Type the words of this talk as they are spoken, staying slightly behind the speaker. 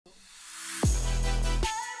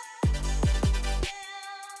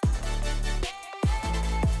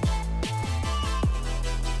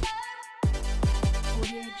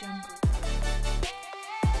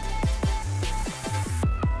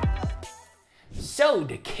So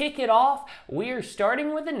to kick it off, we are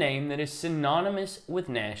starting with a name that is synonymous with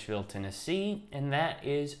Nashville, Tennessee, and that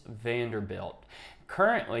is Vanderbilt.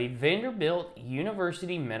 Currently, Vanderbilt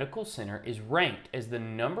University Medical Center is ranked as the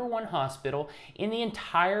 #1 hospital in the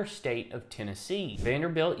entire state of Tennessee.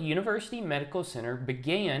 Vanderbilt University Medical Center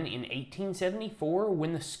began in 1874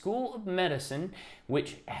 when the School of Medicine,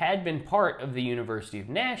 which had been part of the University of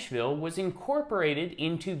Nashville, was incorporated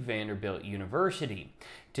into Vanderbilt University.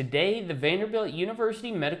 Today, the Vanderbilt University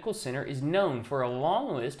Medical Center is known for a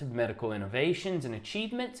long list of medical innovations and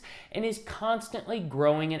achievements and is constantly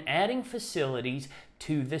growing and adding facilities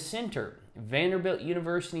to the center. Vanderbilt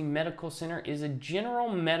University Medical Center is a general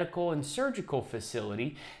medical and surgical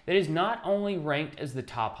facility that is not only ranked as the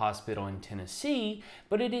top hospital in Tennessee,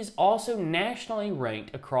 but it is also nationally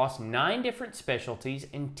ranked across 9 different specialties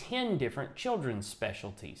and 10 different children's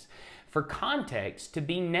specialties. For context, to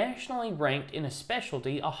be nationally ranked in a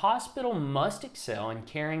specialty, a hospital must excel in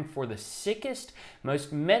caring for the sickest,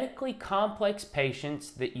 most medically complex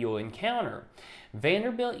patients that you'll encounter.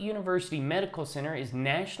 Vanderbilt University Medical Center is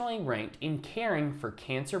nationally ranked in caring for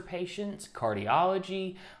cancer patients,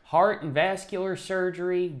 cardiology, heart and vascular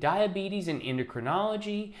surgery, diabetes and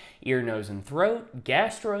endocrinology, ear, nose, and throat,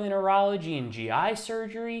 gastroenterology and GI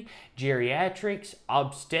surgery, geriatrics,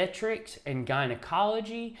 obstetrics and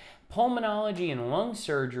gynecology, pulmonology and lung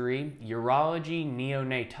surgery, urology,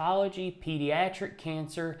 neonatology, pediatric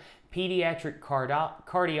cancer, pediatric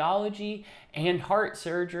cardiology and heart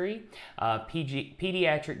surgery,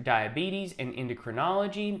 pediatric diabetes and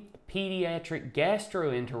endocrinology, pediatric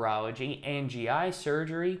gastroenterology and GI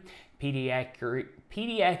surgery, pediatric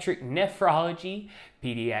nephrology,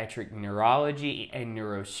 pediatric neurology and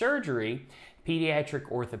neurosurgery, pediatric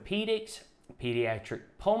orthopedics, pediatric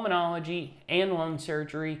pulmonology and lung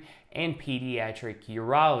surgery, and pediatric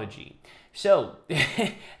urology. So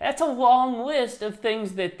that's a long list of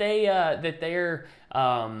things that they're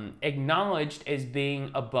acknowledged as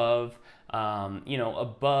being above,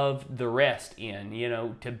 above the rest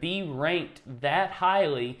in. To be ranked that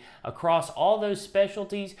highly across all those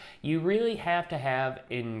specialties, you really have to have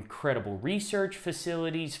incredible research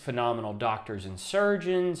facilities, phenomenal doctors and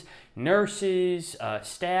surgeons, nurses,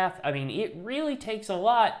 staff. I mean, it really takes a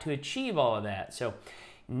lot to achieve all of that. So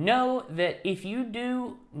know that if you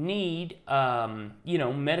do need,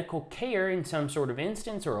 medical care in some sort of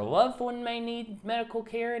instance, or a loved one may need medical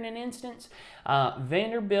care in an instance,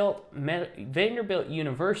 Vanderbilt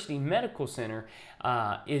University Medical Center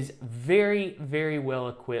is very, very well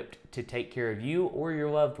equipped to take care of you or your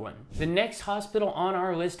loved one. The next hospital on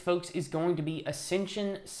our list, folks, is going to be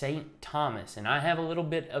Ascension St. Thomas, and I have a little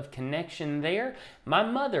bit of connection there. My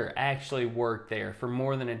mother actually worked there for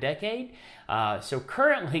more than a decade. So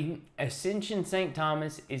currently, Ascension St.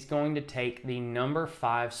 Thomas is going to take the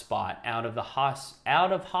 #5 spot out of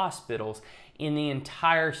hospitals in the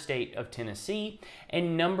entire state of Tennessee,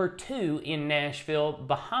 and #2 in Nashville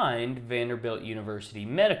behind Vanderbilt University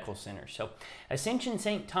Medical Center. So Ascension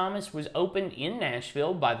St. Thomas was opened in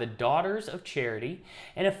Nashville by the Daughters of Charity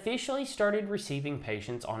and officially started receiving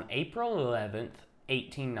patients on April 11th,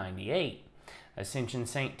 1898. Ascension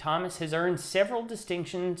St. Thomas has earned several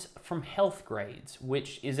distinctions from Health Grades,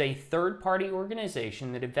 which is a third-party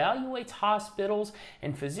organization that evaluates hospitals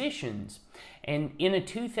and physicians. And in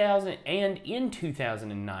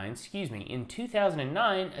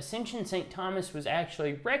 2009, Ascension St. Thomas was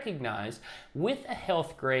actually recognized with a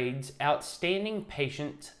Health Grades Outstanding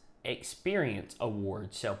Patient Experience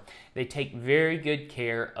Award. So they take very good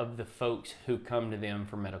care of the folks who come to them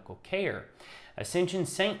for medical care. Ascension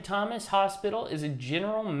St. Thomas Hospital is a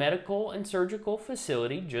general medical and surgical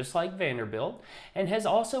facility just like Vanderbilt, and has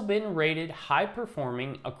also been rated high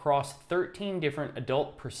performing across 13 different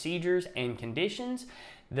adult procedures and conditions,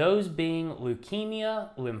 those being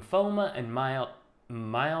leukemia, lymphoma, and myeloma,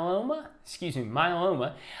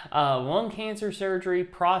 lung cancer surgery,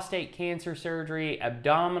 prostate cancer surgery,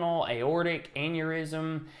 abdominal, aortic,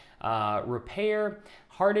 aneurysm repair,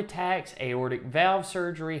 heart attacks, aortic valve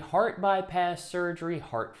surgery, heart bypass surgery,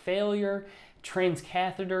 heart failure,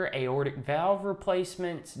 transcatheter aortic valve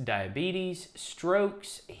replacements, diabetes,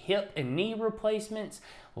 strokes, hip and knee replacements,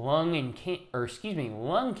 lung cancer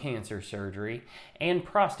surgery, and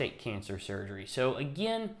prostate cancer surgery. So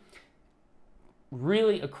again,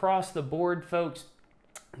 really across the board, folks,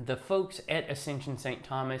 the folks at Ascension St.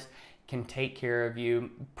 Thomas can take care of you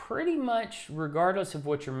pretty much regardless of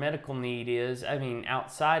what your medical need is. I mean,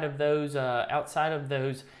 outside of those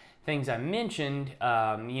things I mentioned,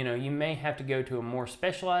 you may have to go to a more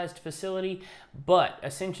specialized facility, but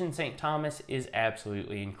Ascension St. Thomas is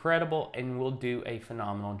absolutely incredible and will do a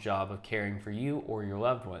phenomenal job of caring for you or your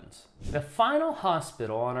loved ones. The final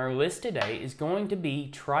hospital on our list today is going to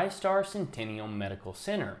be Tristar Centennial Medical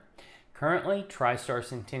Center. Currently, Tristar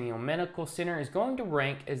Centennial Medical Center is going to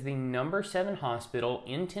rank as the #7 hospital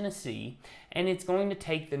in Tennessee, and it's going to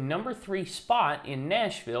take the #3 spot in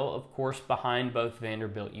Nashville, of course, behind both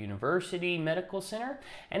Vanderbilt University Medical Center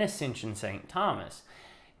and Ascension St. Thomas.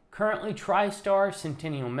 Currently, Tristar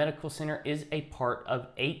Centennial Medical Center is a part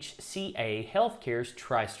of HCA Healthcare's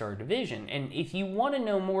Tristar division. And if you want to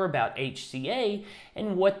know more about HCA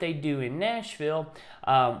and what they do in Nashville,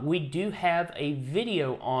 we do have a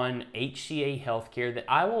video on HCA Healthcare that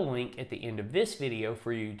I will link at the end of this video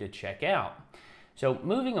for you to check out. So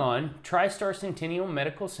moving on, Tristar Centennial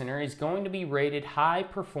Medical Center is going to be rated high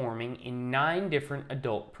performing in 9 different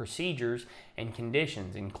adult procedures and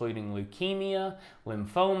conditions, including leukemia,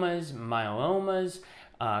 lymphomas, myelomas,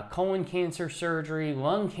 colon cancer surgery,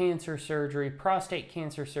 lung cancer surgery, prostate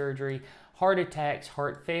cancer surgery, heart attacks,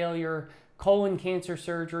 heart failure, colon cancer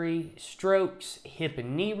surgery, strokes, hip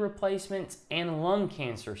and knee replacements, and lung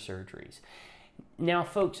cancer surgeries. Now,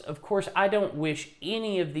 folks, of course, I don't wish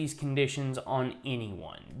any of these conditions on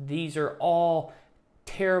anyone. These are all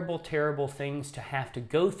terrible, terrible things to have to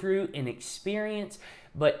go through and experience.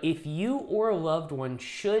 But if you or a loved one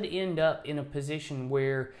should end up in a position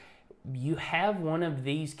where you have one of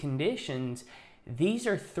these conditions, these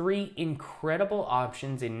are 3 incredible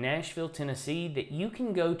options in Nashville, Tennessee that you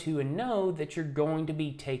can go to and know that you're going to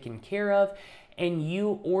be taken care of, and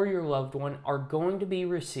you or your loved one are going to be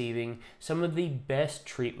receiving some of the best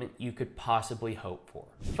treatment you could possibly hope for.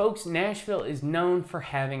 Folks, Nashville is known for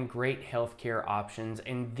having great healthcare options,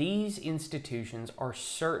 and these institutions are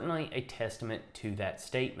certainly a testament to that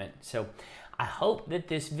statement. So I hope that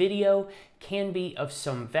this video can be of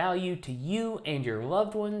some value to you and your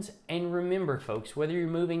loved ones. And remember, folks, whether you're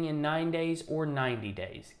moving in 9 days or 90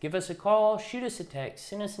 days, give us a call, shoot us a text,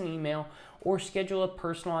 send us an email, or schedule a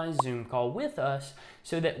personalized Zoom call with us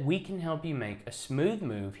so that we can help you make a smooth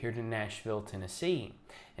move here to Nashville, Tennessee.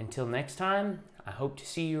 Until next time, I hope to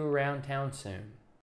see you around town soon.